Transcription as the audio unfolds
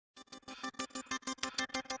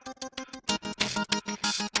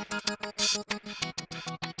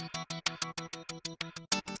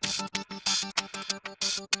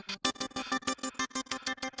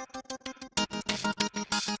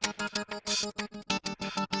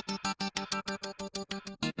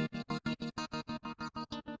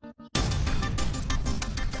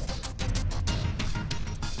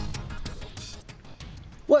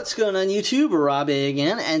What's going on YouTube? Rob A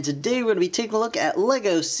again, and today we're going to be taking a look at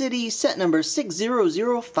LEGO City set number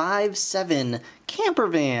 60057, Camper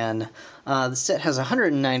Van. The set has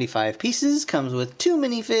 195 pieces, comes with 2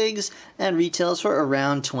 minifigs, and retails for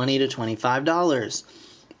around $20 to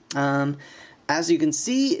 $25. As you can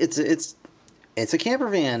see, it's a camper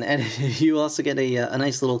van, and you also get a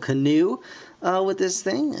nice little canoe with this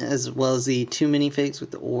thing, as well as the 2 minifigs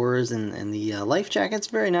with the oars and the life jackets.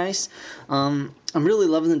 Very nice. I'm really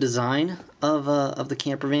loving the design of the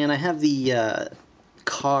camper van. I have the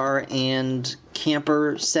car and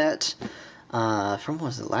camper set from,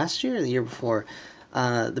 was it last year or the year before?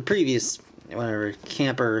 The previous, whatever,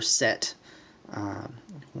 camper set,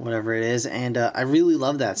 whatever it is, and I really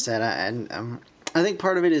love that set. I think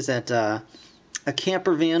part of it is that a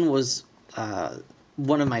camper van was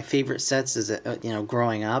one of my favorite sets as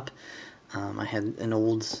growing up. I had an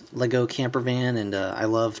old Lego camper van, and I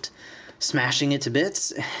loved smashing it to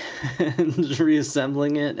bits and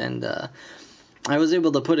reassembling it, and I was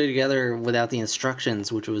able to put it together without the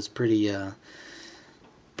instructions, which was pretty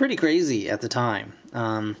crazy at the time.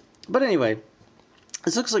 But anyway,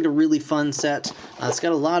 this looks like a really fun set. It's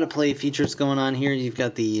got a lot of play features going on here. You've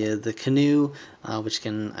got the canoe, which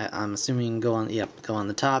can, I'm assuming, go on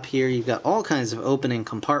the top here. You've got all kinds of opening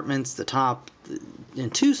compartments. The top, in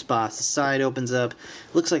 2 spots, the side opens up.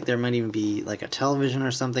 Looks like there might even be like a television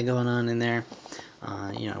or something going on in there.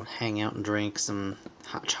 Hang out and drink some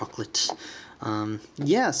hot chocolate.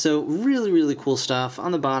 Yeah, so really cool stuff.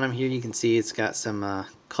 On the bottom here, you can see it's got some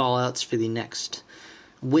call-outs for the next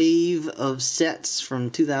wave of sets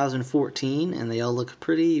from 2014, and they all look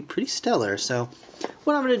pretty stellar. So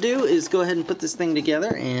what I'm going to do is go ahead and put this thing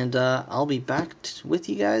together, and I'll be back with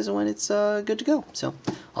you guys when it's good to go. So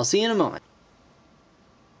I'll see you in a moment.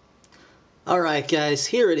 Alright guys,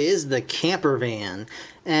 here it is, the camper van.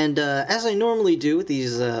 And as I normally do with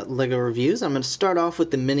these LEGO reviews, I'm going to start off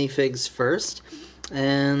with the minifigs first.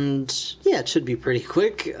 And yeah, it should be pretty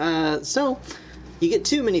quick. So you get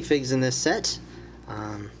 2 minifigs in this set.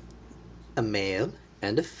 A male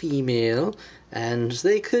and a female, and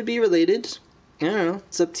they could be related. I don't know,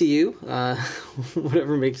 it's up to you,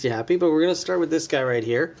 whatever makes you happy, but we're going to start with this guy right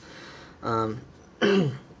here.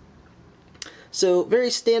 So,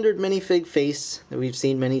 very standard minifig face that we've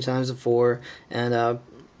seen many times before, and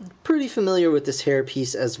pretty familiar with this hair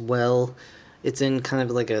piece as well. It's in kind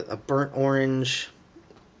of like a burnt orange,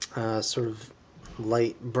 sort of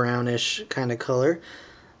light brownish kind of color.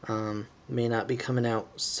 May not be coming out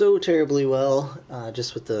so terribly well,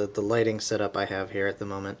 just with the lighting setup I have here at the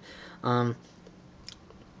moment. But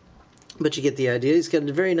you get the idea. He's got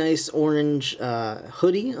a very nice orange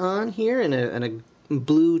hoodie on here and a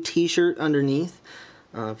blue t-shirt underneath.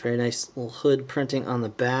 Very nice little hood printing on the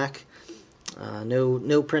back.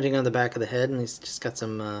 No printing on the back of the head, and he's just got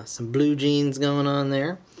some blue jeans going on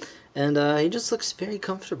there. And he just looks very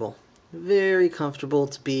comfortable. Very comfortable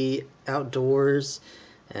to be outdoors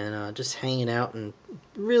and just hanging out, and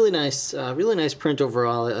really nice print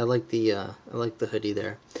overall. I like the hoodie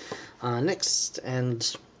there. Next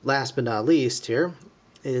and last but not least here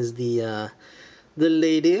is the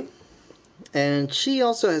lady, and she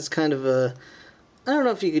also has kind of a, I don't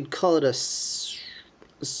know if you could call it a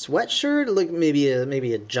sweatshirt, like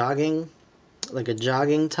maybe a jogging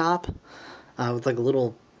top with like a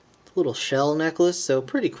little shell necklace. So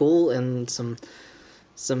pretty cool, and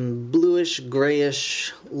some bluish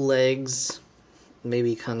grayish legs,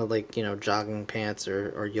 maybe kind of like, jogging pants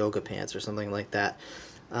or yoga pants or something like that.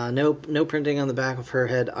 No printing on the back of her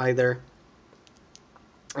head either,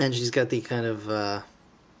 and she's got the kind of I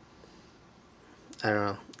don't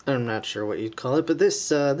know, I'm not sure what you'd call it, but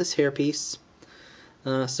this hairpiece.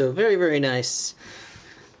 So very nice.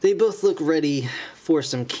 They both look ready for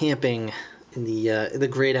some camping in the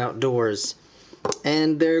great outdoors,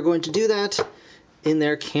 and they're going to do that in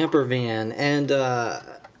their camper van. And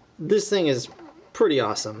this thing is pretty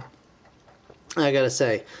awesome, I gotta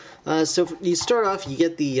say. So you start off, you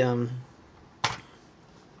get the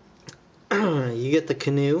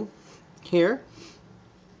canoe here,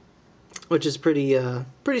 which is pretty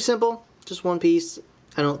simple, just one piece.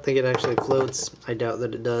 I don't think it actually floats. I doubt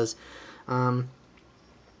that it does.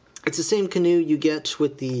 It's the same canoe you get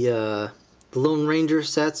with the Lone Ranger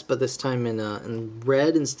sets, but this time in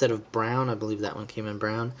red instead of brown. I believe that one came in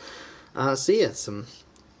brown. So yeah,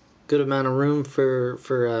 good amount of room for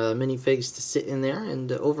minifigs to sit in there, and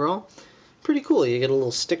overall, pretty cool. You get a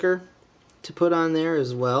little sticker to put on there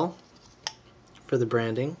as well for the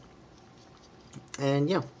branding, and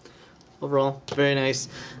yeah, overall very nice.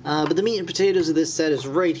 But the meat and potatoes of this set is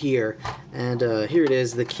right here, and here it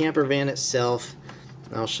is, the camper van itself.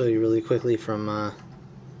 I'll show you really quickly from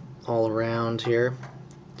all around here,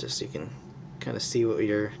 just so you can kind of see what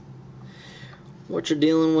you're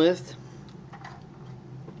dealing with.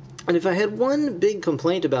 And if I had one big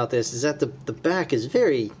complaint about this, is that the back is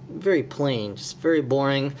very, very plain, just very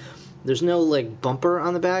boring. There's no like bumper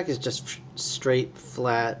on the back, it's just straight,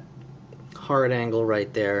 flat, hard angle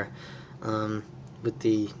right there, with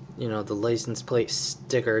the, you know, the license plate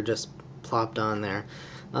sticker just plopped on there.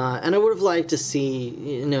 And I would have liked to see,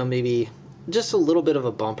 you know, maybe just a little bit of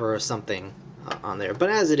a bumper or something on there.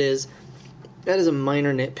 But as it is, that is a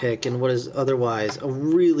minor nitpick in what is otherwise a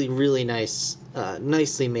really, really nice,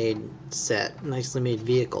 nicely made set, nicely made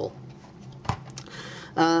vehicle.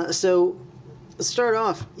 So, start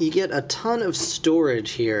off, you get a ton of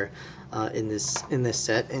storage here in this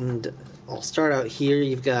set, and I'll start out here.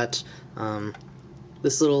 You've got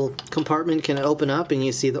this little compartment can open up, and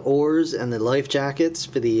you see the oars and the life jackets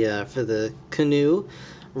for the canoe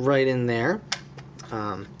right in there.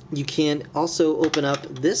 You can also open up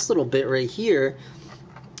this little bit right here,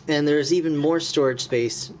 and there's even more storage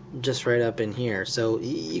space just right up in here. So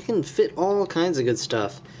you can fit all kinds of good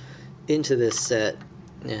stuff into this set,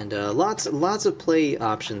 and lots of play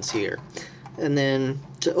options here. And then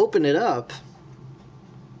to open it up,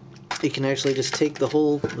 you can actually just take the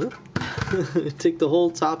whole take the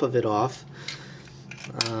whole top of it off.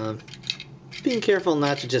 Being careful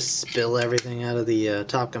not to just spill everything out of the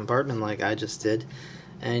top compartment like I just did.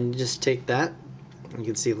 And you just take that. You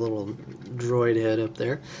can see the little droid head up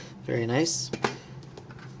there. Very nice.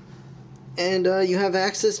 And you have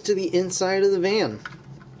access to the inside of the van.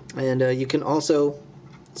 And you can also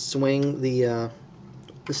swing the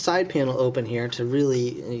side panel open here to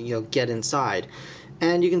really, you know, get inside.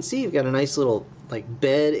 And you can see you've got a nice little like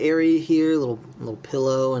bed area here, little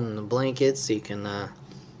pillow and a blanket, so you can have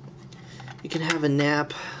a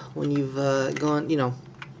nap when you've gone, you know,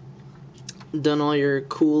 done all your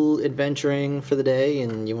cool adventuring for the day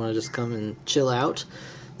and you want to just come and chill out.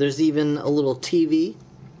 There's even a little TV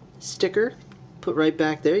sticker put right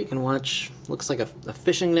back there. You can watch, looks like a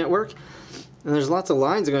fishing network, and there's lots of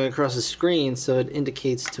lines going across the screen, so it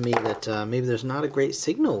indicates to me that maybe there's not a great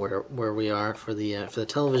signal where we are for the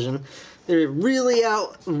television. They're really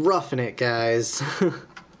out roughing it, guys.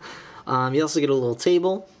 You also get a little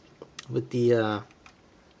table with the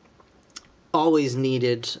always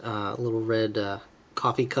needed little red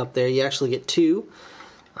coffee cup there. You actually get two,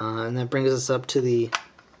 and that brings us up to the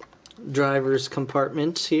driver's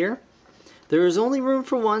compartment here. There is only room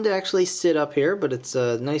for one to actually sit up here, but it's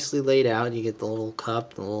nicely laid out. You get the little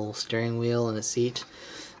cup, the little steering wheel, and a seat,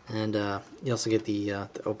 and you also get the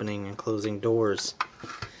opening and closing doors.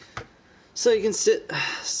 So you can sit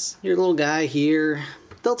your little guy here.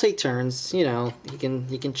 They'll take turns, you know. You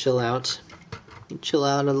can chill out. Chill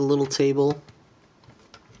out at a little table,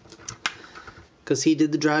 because he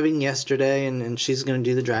did the driving yesterday and she's going to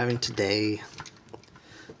do the driving today.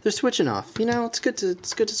 They're switching off, you know. It's good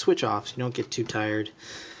to switch off so you don't get too tired,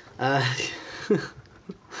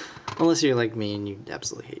 unless you're like me and you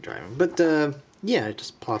absolutely hate driving. But yeah,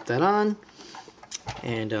 just plop that on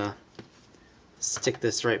and stick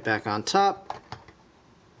this right back on top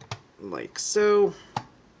like so.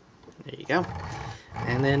 There you go.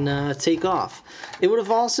 And then take off. It would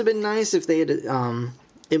have also been nice if they had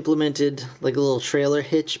implemented like a little trailer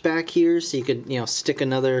hitch back here, so you could, you know, stick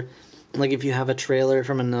another, like if you have a trailer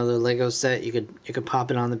from another Lego set, you could pop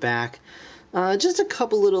it on the back. Just a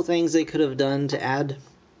couple little things they could have done to add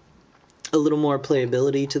a little more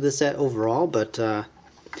playability to the set overall, but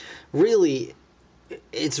really,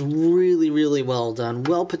 it's really, really well done,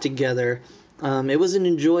 well put together. It was an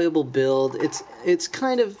enjoyable build. It's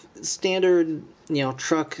kind of standard, you know,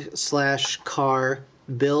 truck / car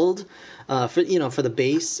build for the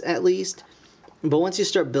base at least. But once you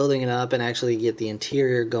start building it up and actually get the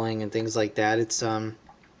interior going and things like that, it's an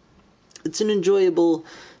enjoyable,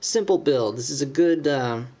 simple build. This is a good,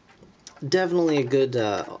 definitely a good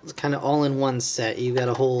kind of all-in-one set. You've got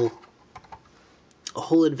a whole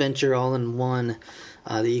adventure all in one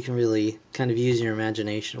that you can really kind of use your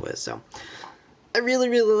imagination with. So I really,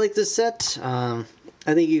 really like this set.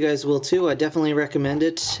 I think you guys will too. I definitely recommend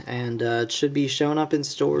it, and it should be showing up in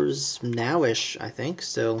stores now-ish, I think.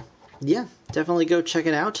 So yeah, definitely go check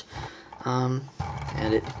it out. And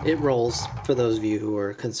it rolls, for those of you who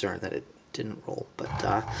are concerned that didn't roll. But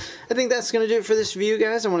I think that's going to do it for this review,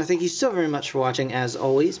 guys. I want to thank you so very much for watching. As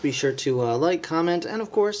always, be sure to like, comment, and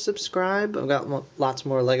of course subscribe. I've got lots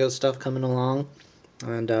more LEGO stuff coming along,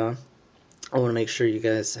 and I want to make sure you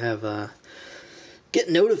guys have get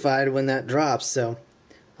notified when that drops. So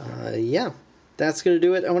yeah, that's going to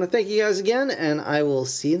do it. I want to thank you guys again, and I will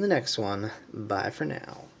see you in the next one. Bye for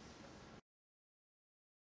now.